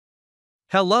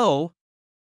Hello,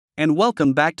 and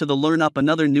welcome back to the Learn Up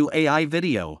another new AI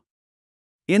video.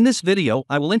 In this video,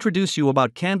 I will introduce you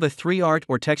about Canva 3 art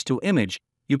or text to image.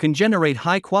 You can generate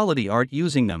high quality art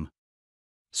using them.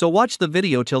 So watch the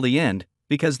video till the end,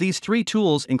 because these three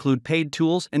tools include paid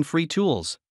tools and free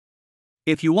tools.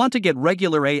 If you want to get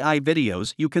regular AI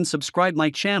videos, you can subscribe my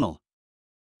channel.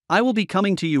 I will be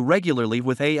coming to you regularly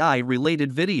with AI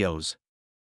related videos.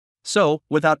 So,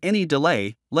 without any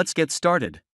delay, let's get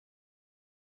started.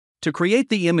 To create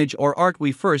the image or art,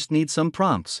 we first need some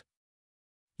prompts.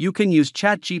 You can use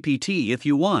ChatGPT if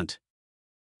you want.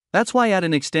 That's why add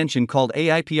an extension called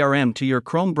AIPRM to your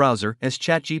Chrome browser as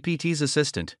ChatGPT's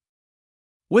assistant.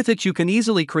 With it, you can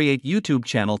easily create YouTube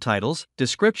channel titles,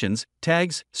 descriptions,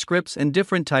 tags, scripts, and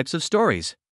different types of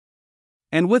stories.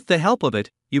 And with the help of it,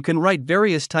 you can write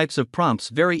various types of prompts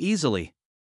very easily.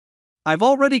 I've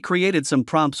already created some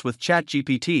prompts with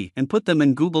ChatGPT and put them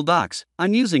in Google Docs.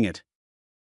 I'm using it.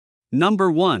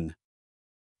 Number 1.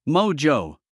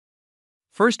 Mojo.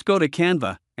 First, go to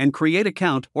Canva and create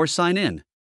account or sign in.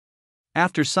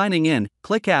 After signing in,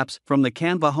 click Apps from the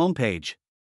Canva homepage.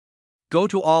 Go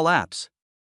to All Apps.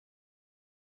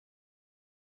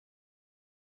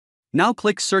 Now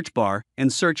click Search bar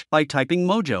and search by typing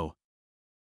Mojo.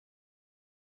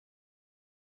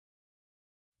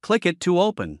 Click it to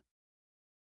open.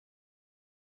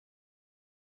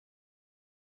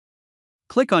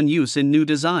 Click on Use in New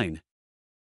Design.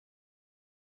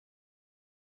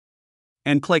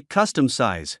 And click Custom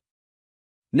Size.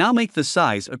 Now make the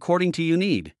size according to you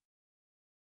need.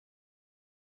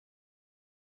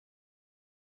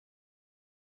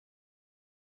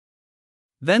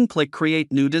 Then click Create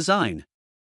New Design.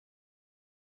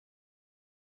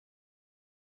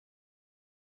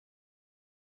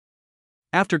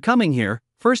 After coming here,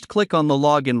 first click on the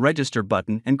Log and Register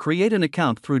button and create an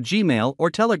account through Gmail or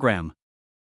Telegram.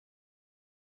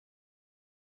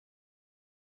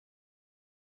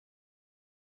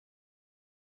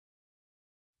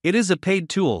 It is a paid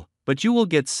tool, but you will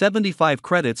get 75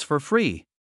 credits for free.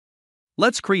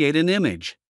 Let's create an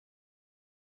image.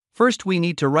 First, we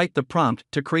need to write the prompt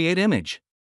to create image.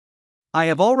 I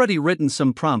have already written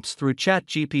some prompts through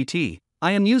ChatGPT.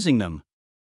 I am using them.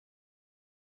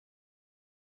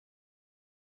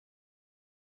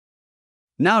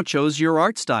 Now choose your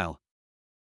art style.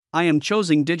 I am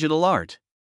choosing digital art.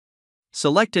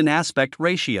 Select an aspect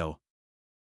ratio.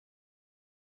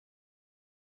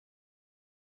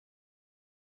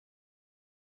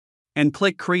 And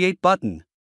click Create button.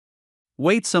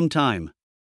 Wait some time.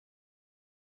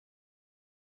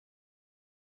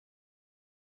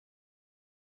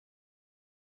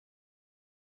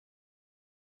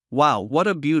 Wow, what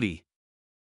a beauty!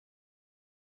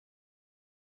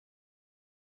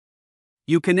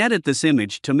 You can edit this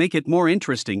image to make it more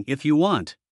interesting if you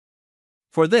want.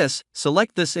 For this,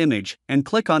 select this image and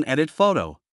click on Edit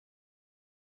Photo.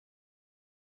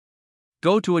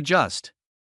 Go to Adjust.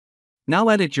 Now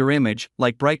edit your image,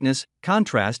 like brightness,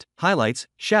 contrast, highlights,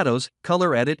 shadows,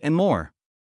 color edit, and more.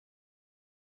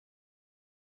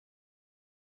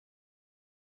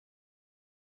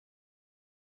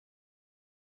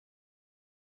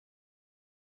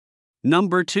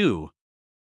 Number 2.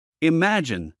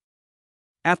 Imagen.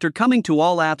 After coming to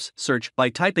All Apps, search by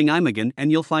typing Imagen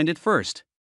and you'll find it first.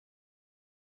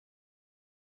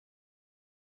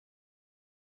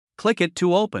 Click it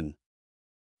to open.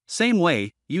 Same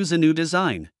way, use a new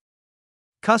design.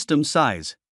 Custom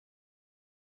size.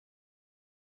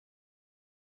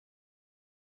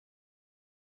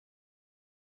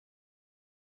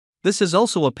 This is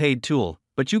also a paid tool,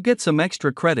 but you get some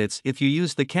extra credits if you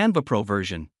use the Canva Pro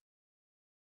version.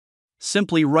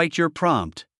 Simply write your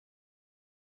prompt.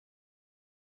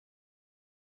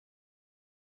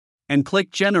 And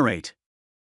click Generate.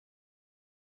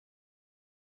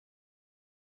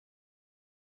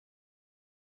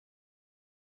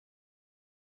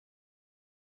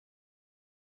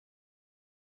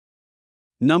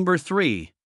 Number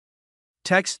 3.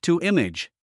 Text to image.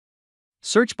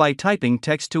 Search by typing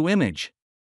text to image.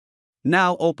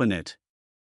 Now open it.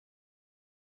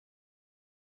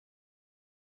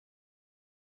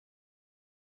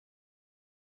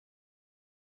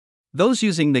 Those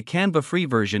using the Canva free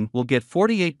version will get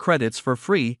 48 credits for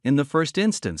free in the first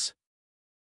instance.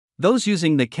 Those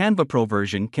using the Canva Pro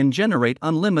version can generate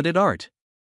unlimited art.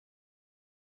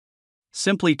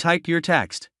 Simply type your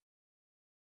text.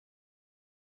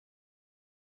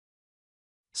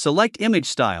 Select image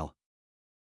style.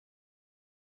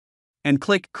 And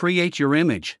click Create your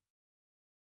image.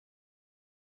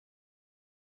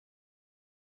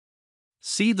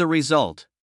 See the result.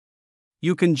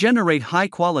 You can generate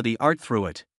high-quality art through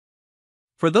it.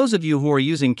 For those of you who are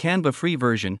using Canva free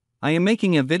version, I am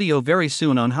making a video very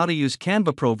soon on how to use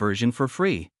Canva Pro version for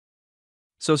free.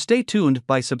 So stay tuned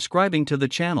by subscribing to the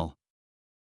channel.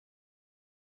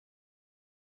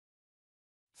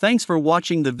 Thanks for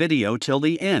watching the video till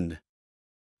the end.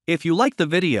 If you like the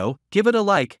video, give it a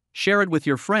like, share it with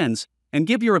your friends, and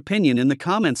give your opinion in the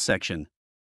comments section.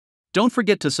 Don't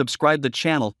forget to subscribe the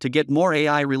channel to get more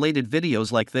AI related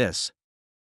videos like this.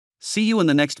 See you in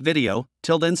the next video.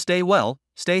 Till then, stay well,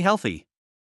 stay healthy.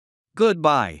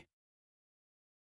 Goodbye.